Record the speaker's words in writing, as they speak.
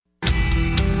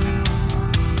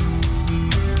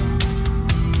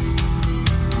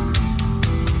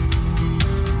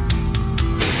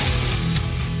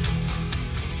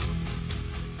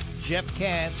Jeff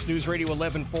Katz, News Radio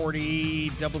 1140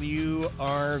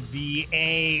 WRVA.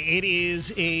 It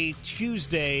is a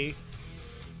Tuesday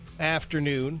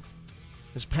afternoon.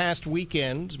 This past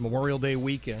weekend, Memorial Day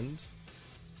weekend,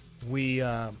 we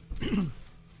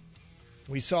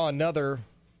we saw another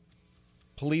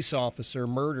police officer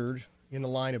murdered in the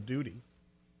line of duty.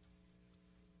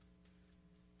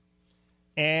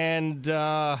 And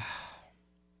I'm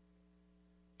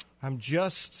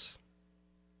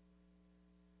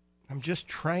just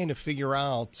trying to figure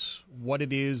out what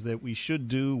it is that we should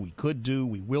do, we could do,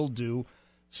 we will do.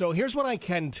 So here's what I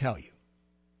can tell you.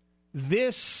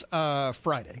 This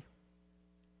Friday,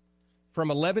 from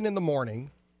 11 in the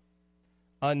morning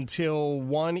until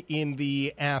 1 in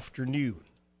the afternoon,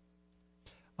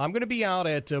 I'm going to be out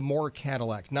at Moore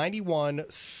Cadillac,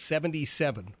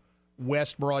 9177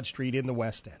 West Broad Street in the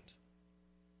West End.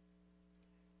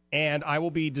 And I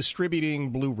will be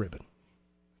distributing Blue Ribbon.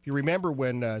 If you remember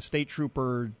when State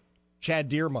Trooper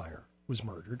Chad Deermeyer was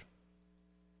murdered,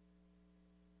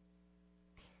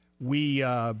 we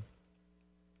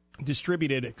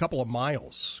distributed a couple of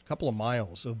miles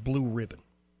of blue ribbon.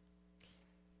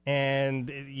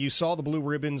 And you saw the blue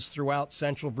ribbons throughout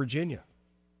Central Virginia.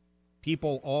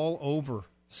 People all over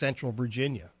Central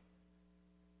Virginia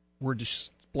were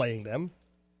displaying them,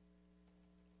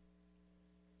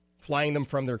 flying them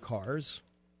from their cars,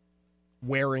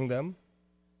 wearing them.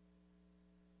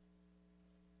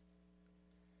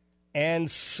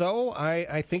 And so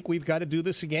I think we've got to do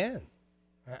this again.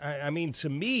 I mean, to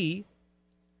me,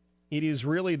 it is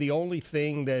really the only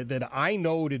thing that I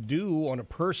know to do on a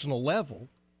personal level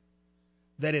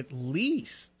that at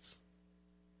least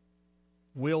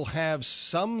will have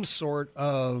some sort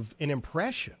of an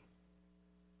impression,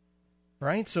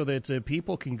 right? So that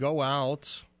people can go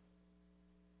out,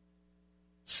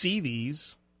 see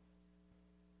these,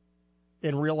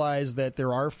 and realize that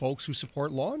there are folks who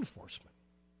support law enforcement.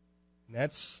 And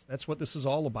that's what this is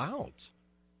all about.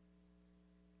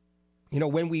 You know,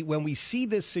 when we see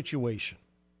this situation,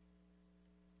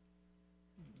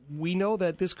 we know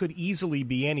that this could easily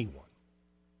be anyone,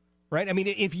 right? I mean,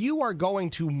 if you are going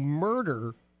to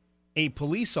murder a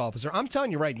police officer, I'm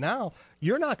telling you right now,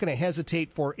 you're not going to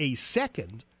hesitate for a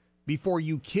second before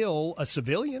you kill a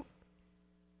civilian.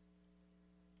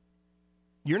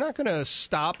 You're not going to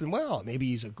stop and, well, maybe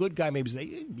he's a good guy, maybe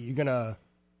you're going to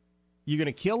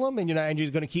kill him and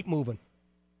you're going to keep moving.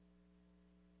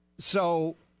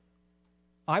 So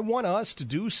I want us to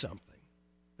do something.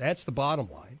 That's the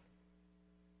bottom line.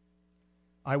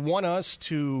 I want us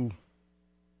to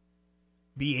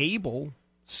be able,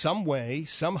 some way,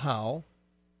 somehow,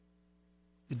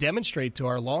 to demonstrate to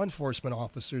our law enforcement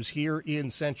officers here in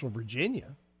Central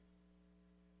Virginia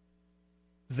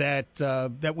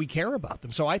that we care about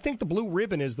them. So I think the blue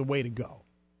ribbon is the way to go.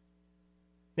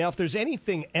 Now, if there's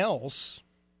anything else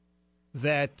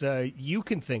that you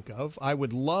can think of, I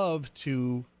would love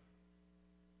to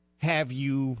have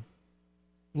you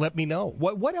let me know.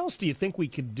 What else do you think we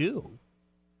could do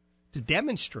to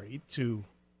demonstrate, to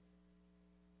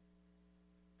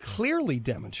clearly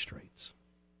demonstrates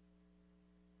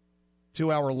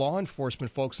to our law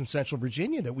enforcement folks in Central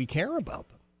Virginia that we care about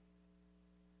them?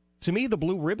 To me, the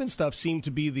blue ribbon stuff seemed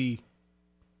to be the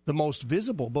most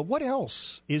visible, but what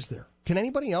else is there? Can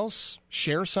anybody else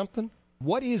share something?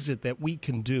 What is it that we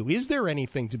can do? Is there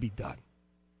anything to be done?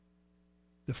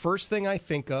 The first thing I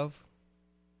think of,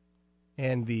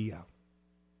 and the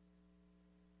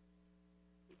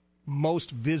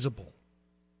most visible,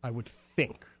 I would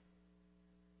think,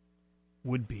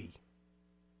 would be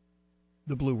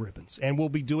the blue ribbons. And we'll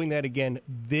be doing that again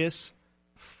this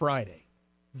Friday.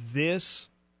 This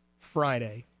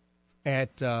Friday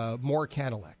at Moore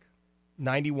Cadillac,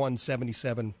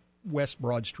 9177 West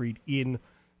Broad Street in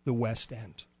the West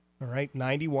End. All right,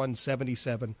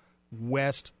 9177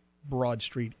 West Broad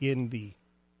Street in the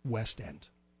West End.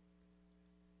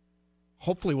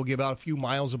 Hopefully we'll give out a few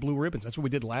miles of blue ribbons. That's what we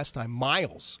did last time,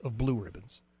 miles of blue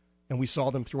ribbons. And we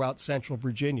saw them throughout Central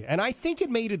Virginia. And I think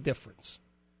it made a difference.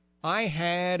 I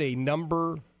had a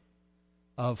number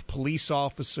of police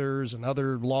officers and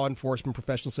other law enforcement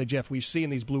professionals say, Jeff, we've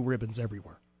seen these blue ribbons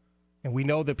everywhere. And we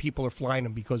know that people are flying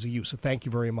them because of you, so thank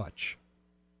you very much.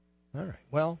 All right.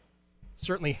 Well,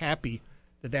 certainly happy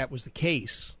that was the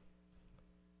case.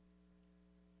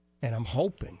 And I'm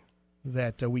hoping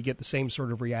that we get the same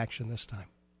sort of reaction this time.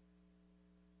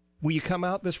 Will you come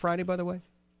out this Friday, by the way?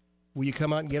 Will you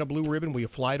come out and get a blue ribbon? Will you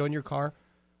fly it on your car?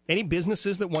 Any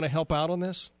businesses that want to help out on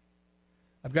this?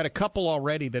 I've got a couple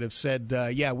already that have said,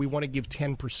 yeah, we want to give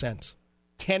 10%.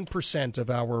 10% of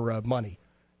our money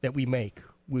that we make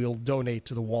we'll donate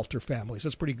to the Walter family. So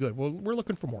that's pretty good. Well, we're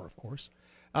looking for more, of course.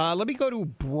 Let me go to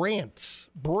Brant.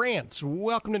 Brant,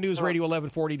 welcome to News Radio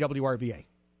 1140 WRVA.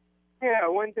 Yeah,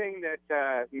 one thing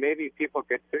that maybe people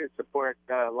could support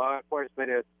law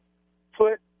enforcement is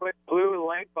put blue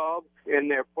light bulbs in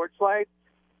their porch lights.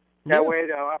 That way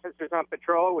the officers on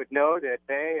patrol would know that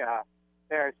they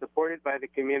are supported by the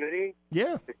community.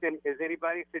 Yeah. Has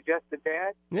anybody suggested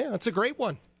that? Yeah, that's a great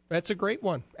one. That's a great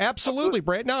one. Absolutely,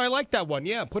 Brant. No, I like that one.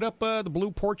 Yeah, put up the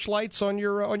blue porch lights on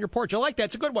your porch. I like that.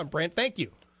 It's a good one, Brant. Thank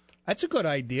you. That's a good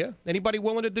idea. Anybody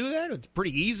willing to do that? It's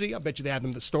pretty easy. I bet you they have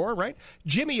them in the store, right?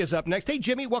 Jimmy is up next. Hey,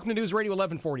 Jimmy, welcome to News Radio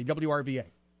 1140 WRVA.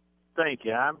 Thank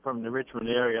you. I'm from the Richmond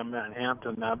area. I'm not in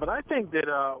Hampton now. But I think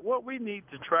that what we need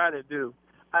to try to do,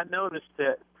 I noticed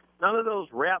that none of those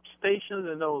rap stations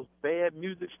and those bad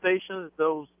music stations,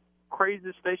 those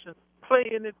crazy stations,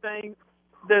 play anything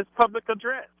that's public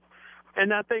address.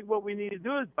 And I think what we need to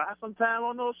do is buy some time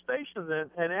on those stations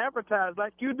and advertise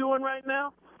like you're doing right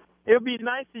now. It would be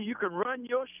nice if you could run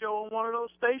your show on one of those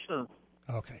stations.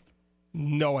 Okay.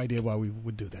 No idea why we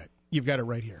would do that. You've got it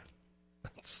right here.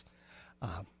 That's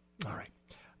all right.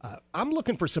 I'm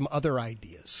looking for some other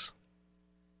ideas.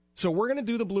 So we're going to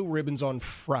do the Blue Ribbons on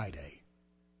Friday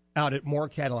out at Moore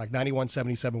Cadillac,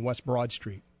 9177 West Broad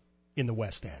Street in the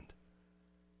West End.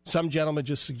 Some gentleman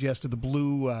just suggested the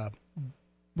blue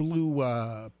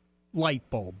light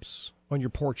bulbs on your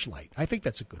porch light. I think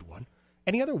that's a good one.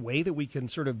 Any other way that we can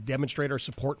sort of demonstrate our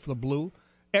support for the blue?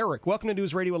 Eric, welcome to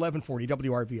News Radio 1140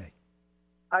 WRVA.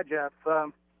 Hi, Jeff.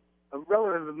 A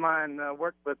relative of mine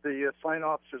worked with the slain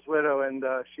officer's widow, and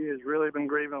she has really been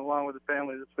grieving along with the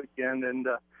family this weekend, and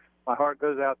my heart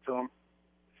goes out to them.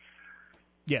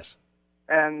 Yes.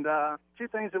 And two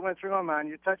things that went through my mind.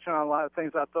 You touched on a lot of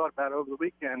things I thought about over the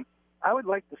weekend. I would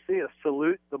like to see a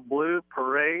Salute the Blue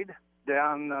parade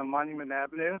down Monument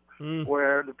Avenue,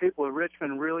 where the people of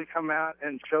Richmond really come out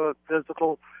and show a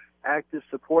physical, active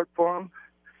support for them.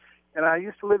 And I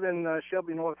used to live in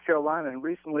Shelby, North Carolina, and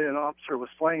recently an officer was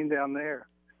slain down there.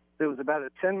 There was about a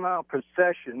 10-mile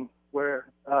procession where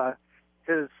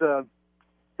his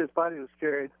body was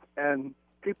carried, and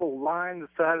people lined the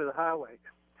side of the highway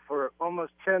for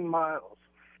almost 10 miles.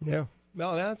 Yeah.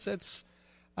 Well, that's.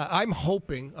 I'm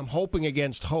hoping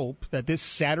against hope that this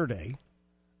Saturday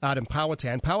out in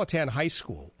Powhatan High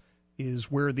School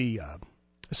is where the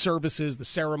services, the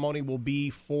ceremony will be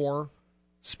for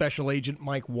Special Agent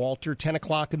Mike Walter. 10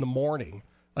 o'clock in the morning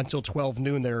until 12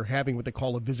 noon, they're having what they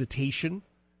call a visitation,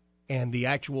 and the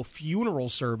actual funeral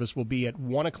service will be at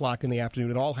 1 o'clock in the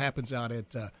afternoon. It all happens out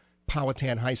at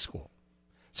Powhatan High School.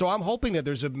 So I'm hoping that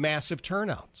there's a massive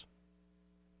turnout.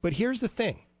 But here's the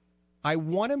thing. I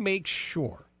want to make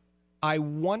sure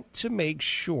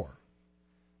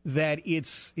that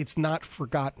it's not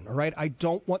forgotten, all right? I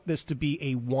don't want this to be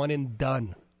a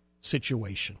one-and-done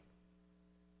situation.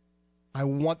 I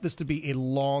want this to be a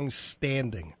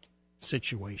long-standing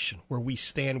situation where we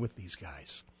stand with these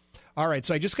guys. All right,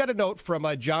 so I just got a note from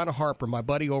John Harper, my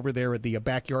buddy over there at the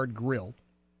Backyard Grill.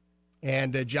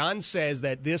 And John says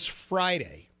that this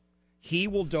Friday he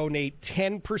will donate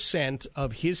 10%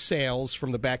 of his sales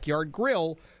from the Backyard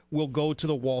Grill will go to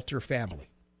the Walter family.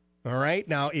 All right.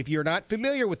 Now, if you're not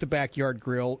familiar with the Backyard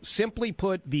Grill, simply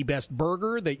put, the best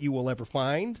burger that you will ever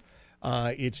find.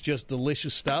 It's just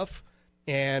delicious stuff.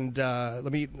 And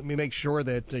let me make sure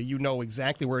that you know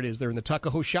exactly where it is. They're in the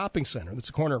Tuckahoe Shopping Center. That's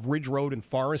the corner of Ridge Road and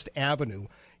Forest Avenue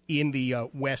in the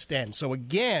West End. So,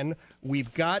 again,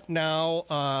 we've got now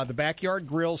the Backyard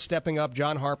Grill stepping up.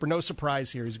 John Harper, no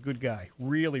surprise here. He's a good guy.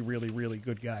 Really, really, really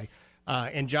good guy.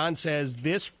 And John says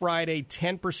this Friday,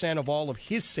 10% of all of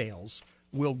his sales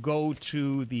will go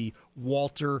to the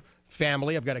Walter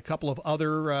family. I've got a couple of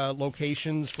other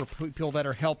locations for people that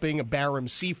are helping. Barham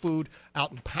Seafood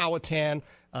out in Powhatan.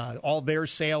 All their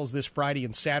sales this Friday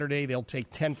and Saturday, they'll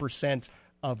take 10%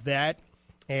 of that.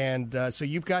 And so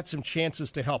you've got some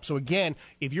chances to help. So, again,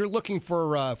 if you're looking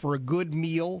for a good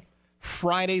meal,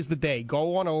 Friday's the day.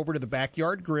 Go on over to the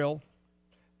Backyard Grill,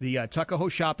 the Tuckahoe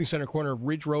Shopping Center, corner of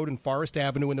Ridge Road and Forest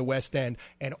Avenue in the West End.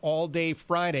 And all day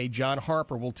Friday, John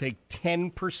Harper will take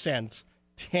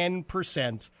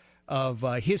 10% of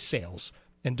his sales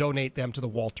and donate them to the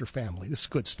Walter family. This is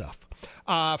good stuff.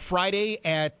 Friday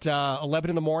at 11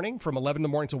 in the morning, from 11 in the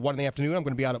morning to 1 in the afternoon, I'm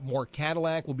going to be out at Moore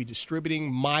Cadillac. We'll be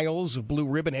distributing miles of blue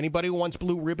ribbon. Anybody who wants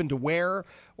blue ribbon to wear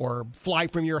or fly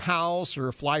from your house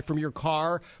or fly from your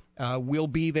car, we'll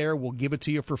be there. We'll give it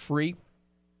to you for free.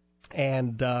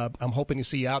 And I'm hoping to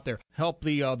see you out there. Help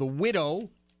the widow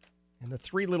and the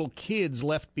 3 little kids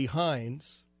left behind,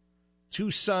 2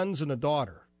 sons and a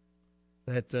daughter,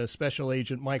 that Special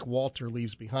Agent Mike Walter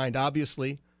leaves behind.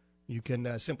 Obviously, You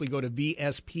can simply go to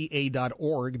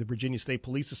VSPA.org, the Virginia State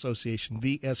Police Association,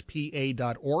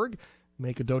 VSPA.org.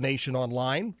 Make a donation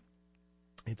online.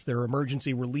 It's their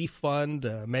emergency relief fund.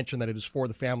 Mention that it is for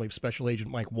the family of Special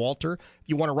Agent Mike Walter. If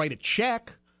you want to write a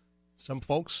check, some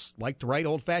folks like to write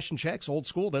old-fashioned checks, old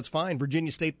school, that's fine.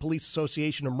 Virginia State Police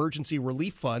Association Emergency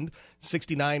Relief Fund,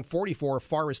 6944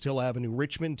 Forest Hill Avenue,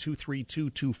 Richmond,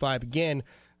 23225. Again,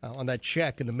 on that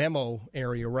check in the memo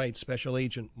area, right, Special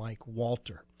Agent Mike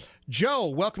Walter. Joe,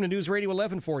 welcome to News Radio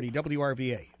 1140,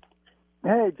 WRVA.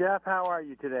 Hey, Jeff, how are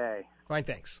you today? Fine,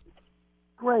 thanks.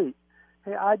 Great.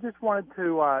 Hey, I just wanted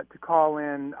to call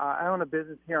in. I own a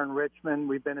business here in Richmond.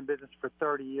 We've been in business for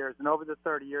 30 years, and over the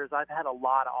 30 years, I've had a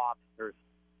lot of officers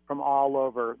from all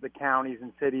over the counties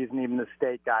and cities and even the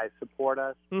state guys support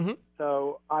us. Mm-hmm.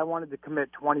 So I wanted to commit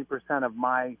 20% of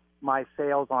my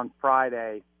sales on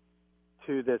Friday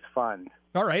to this fund.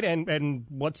 All right, and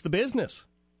what's the business?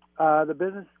 The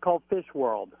business is called Fish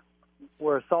World.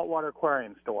 We're a saltwater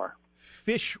aquarium store.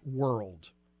 Fish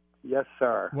World. Yes,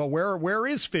 sir. Well, where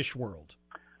is Fish World?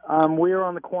 We are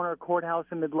on the corner of Courthouse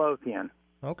and Midlothian.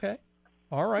 Okay.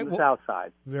 All right. On the south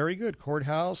side. Very good.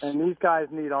 Courthouse. And these guys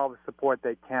need all the support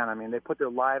they can. I mean, they put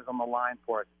their lives on the line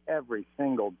for us every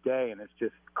single day, and it's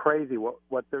just crazy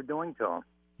what they're doing to them.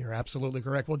 You're absolutely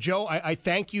correct. Well, Joe, I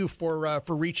thank you for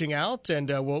reaching out, and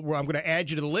I'm going to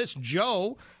add you to the list.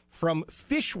 Joe from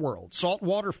Fish World,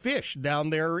 saltwater fish down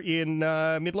there in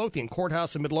Midlothian,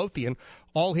 Courthouse in Midlothian.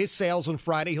 All his sales on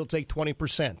Friday, he'll take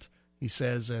 20%, he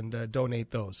says, and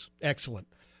donate those. Excellent.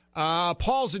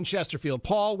 Paul's in Chesterfield.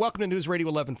 Paul, welcome to News Radio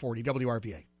 1140,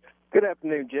 WRVA. Good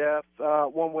afternoon, Jeff.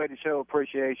 One way to show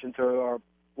appreciation to our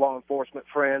law enforcement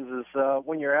friends is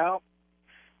when you're out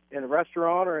in a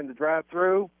restaurant or in the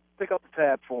drive-thru, pick up the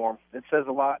tab for them. It says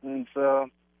a lot, and it's a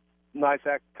nice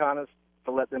act of kindness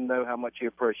to let them know how much you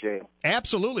appreciate them.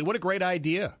 Absolutely. What a great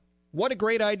idea. What a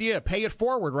great idea. Pay it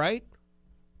forward, right?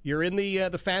 You're in the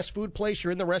fast food place,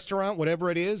 you're in the restaurant, whatever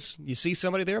it is. You see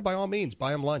somebody there, by all means,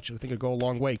 buy them lunch. I think it'll go a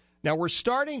long way. Now, we're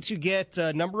starting to get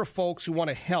a number of folks who want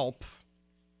to help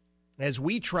as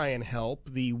we try and help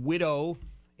the widow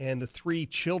and the 3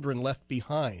 children left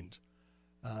behind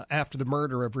after the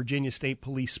murder of Virginia State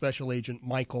Police Special Agent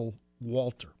Michael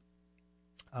Walter.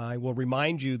 I will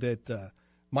remind you that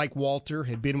Mike Walter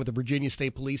had been with the Virginia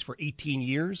State Police for 18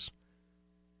 years.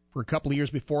 For a couple of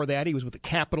years before that, he was with the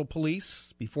Capitol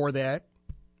Police. Before that,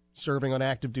 serving on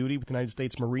active duty with the United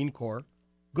States Marine Corps.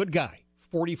 Good guy,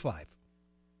 45.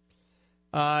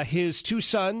 His 2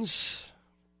 sons,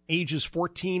 ages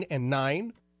 14 and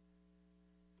 9.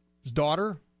 His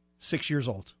daughter, 6 years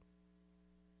old.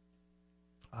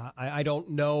 I don't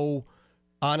know,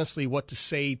 honestly, what to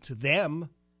say to them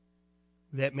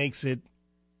that makes it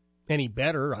any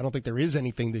better. I don't think there is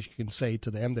anything that you can say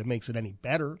to them that makes it any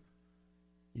better.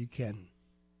 You can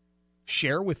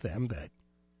share with them that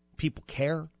people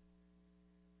care.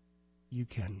 You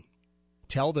can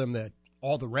tell them that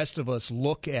all the rest of us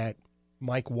look at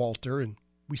Mike Walter and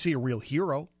we see a real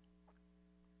hero.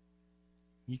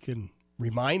 You can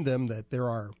remind them that there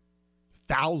are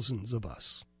thousands of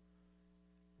us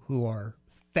who are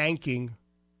thanking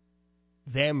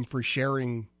them for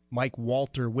sharing Mike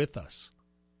Walter with us.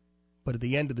 But at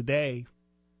the end of the day,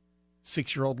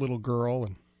 6-year-old little girl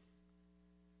and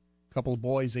a couple of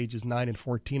boys ages 9 and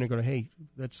 14 are going, hey,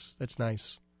 that's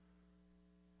nice.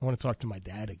 I want to talk to my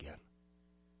dad again.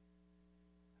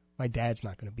 My dad's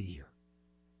not going to be here.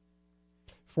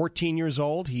 14 years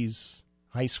old, he's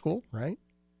high school, right?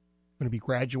 Going to be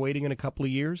graduating in a couple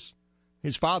of years.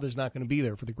 His father's not going to be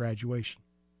there for the graduation.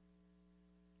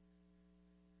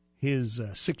 His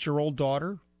 6-year-old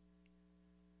daughter,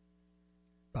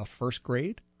 about first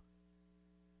grade.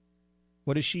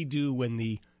 What does she do when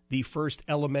the first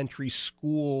elementary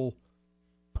school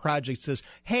project says,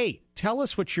 hey, tell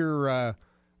us what your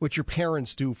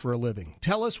parents do for a living.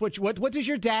 Tell us what does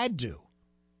your dad do?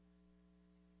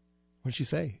 What did she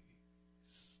say?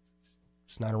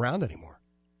 It's not around anymore.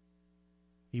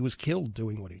 He was killed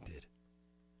doing what he did.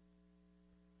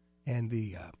 And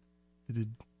the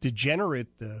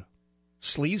degenerate, the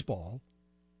sleazeball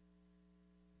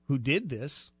who did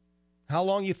this, how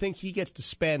long do you think he gets to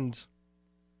spend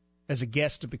as a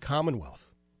guest of the Commonwealth?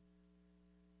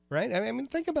 Right? I mean,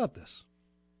 think about this.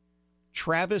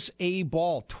 Travis A.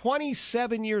 Ball,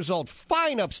 27 years old,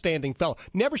 fine, upstanding fellow.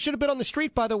 Never should have been on the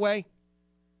street, by the way.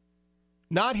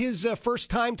 Not his first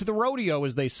time to the rodeo,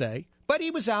 as they say, but he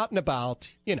was out and about,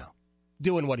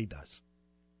 doing what he does.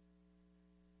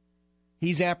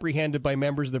 He's apprehended by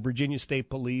members of the Virginia State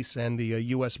Police and the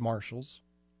U.S. Marshals.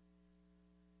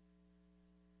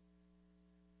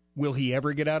 Will he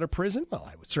ever get out of prison? Well,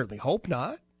 I would certainly hope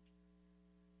not.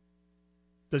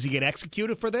 Does he get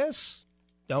executed for this?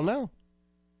 Don't know.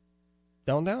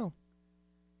 Don't know.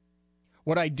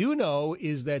 What I do know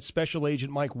is that Special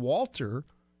Agent Mike Walter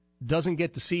doesn't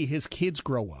get to see his kids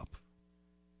grow up.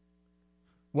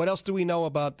 What else do we know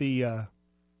about the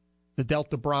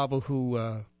Delta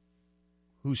Bravo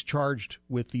who's charged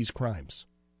with these crimes?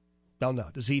 Don't know.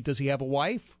 Does he have a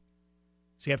wife?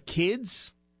 Does he have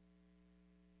kids?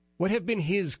 What have been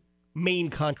his main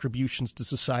contributions to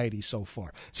society so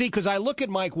far? See, because I look at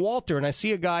Mike Walter and I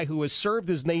see a guy who has served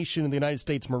his nation in the United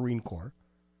States Marine Corps.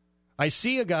 I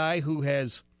see a guy who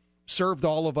has served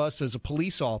all of us as a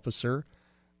police officer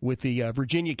with the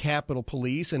Virginia Capitol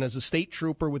Police and as a state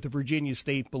trooper with the Virginia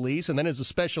State Police and then as a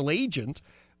special agent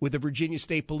with the Virginia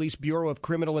State Police Bureau of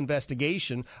Criminal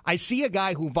Investigation. I see a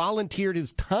guy who volunteered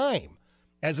his time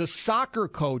as a soccer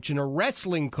coach and a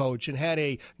wrestling coach and had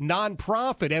a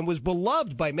nonprofit and was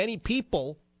beloved by many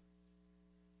people,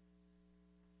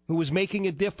 who was making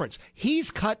a difference.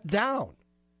 He's cut down.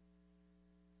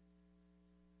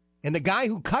 And the guy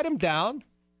who cut him down,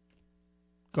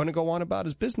 going to go on about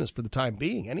his business for the time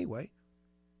being anyway.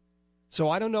 So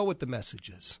I don't know what the message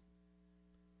is.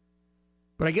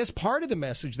 But I guess part of the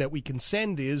message that we can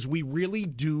send is we really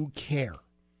do care.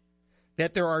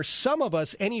 That there are some of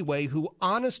us anyway who,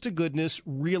 honest to goodness,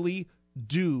 really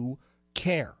do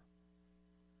care.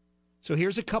 So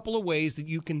here's a couple of ways that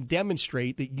you can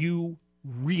demonstrate that you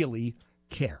really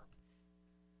care.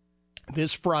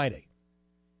 This Friday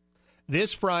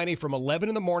from 11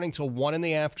 in the morning till 1 in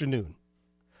the afternoon,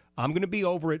 I'm going to be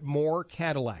over at Moore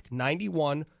Cadillac,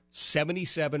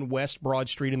 9177 West Broad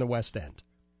Street in the West End.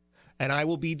 And I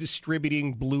will be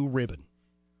distributing blue ribbon.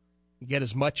 You get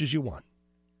as much as you want,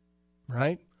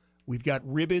 right? We've got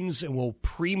ribbons, and we'll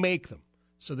pre-make them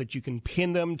so that you can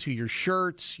pin them to your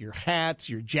shirts, your hats,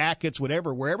 your jackets,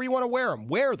 whatever, wherever you want to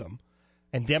wear them,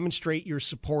 and demonstrate your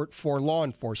support for law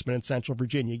enforcement in Central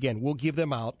Virginia. Again, we'll give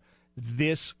them out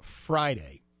this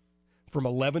Friday from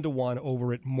 11 to 1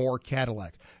 over at Moore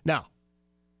Cadillac. Now,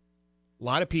 a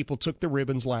lot of people took the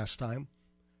ribbons last time,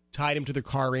 tied them to their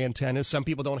car antennas. Some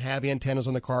people don't have antennas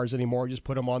on the cars anymore, just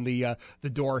put them on the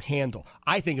door handle.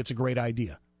 I think it's a great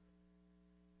idea.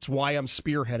 It's why I'm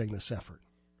spearheading this effort,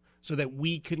 so that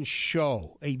we can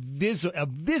show a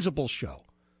visible show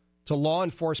to law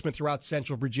enforcement throughout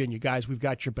Central Virginia. Guys, we've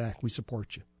got your back. We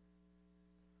support you.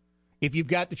 If you've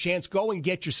got the chance, go and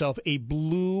get yourself a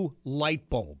blue light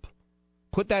bulb.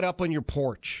 Put that up on your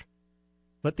porch.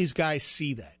 Let these guys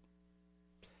see that.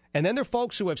 And then there are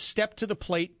folks who have stepped to the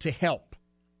plate to help.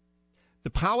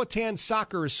 The Powhatan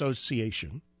Soccer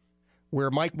Association, where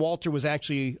Mike Walter was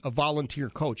actually a volunteer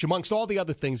coach. Amongst all the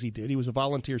other things he did, he was a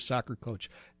volunteer soccer coach.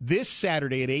 This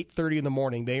Saturday at 8:30 in the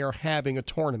morning, they are having a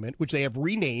tournament, which they have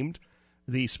renamed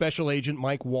the Special Agent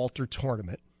Mike Walter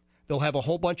Tournament. They'll have a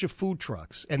whole bunch of food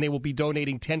trucks, and they will be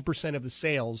donating 10% of the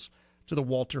sales to the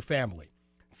Walter family.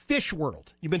 Fish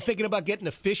World. You've been thinking about getting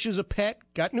a fish as a pet?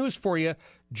 Got news for you.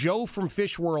 Joe from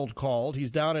Fish World called. He's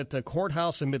down at the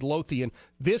courthouse in Midlothian.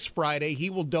 This Friday, he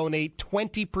will donate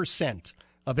 20%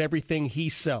 of everything he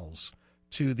sells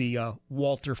to the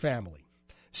Walter family.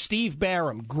 Steve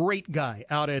Barham, great guy,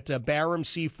 out at Barham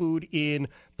Seafood in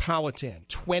Powhatan,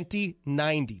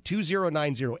 2090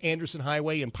 Anderson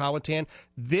Highway in Powhatan.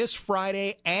 This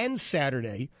Friday and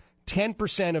Saturday,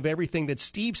 10% of everything that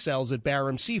Steve sells at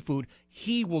Barham Seafood,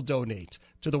 he will donate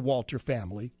to the Walter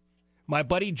family. My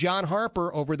buddy John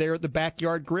Harper over there at the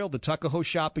Backyard Grill, the Tuckahoe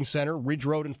Shopping Center, Ridge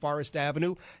Road and Forest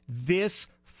Avenue. This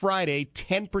Friday,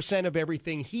 10% of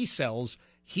everything he sells,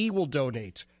 he will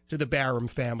donate to the Barham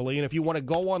family. And if you want to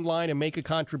go online and make a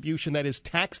contribution that is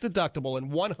tax deductible, and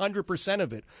 100%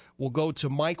 of it will go to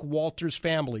Mike Walter's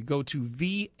family, go to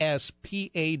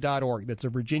VSPA.org. That's a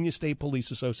Virginia State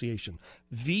Police Association.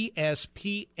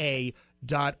 VSPA.org.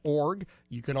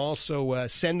 You can also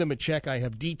send them a check. I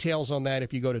have details on that.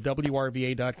 If you go to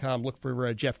WRVA.com, look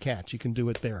for Jeff Katz. You can do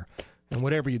it there. And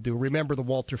whatever you do, remember the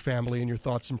Walter family in your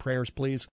thoughts and prayers, please.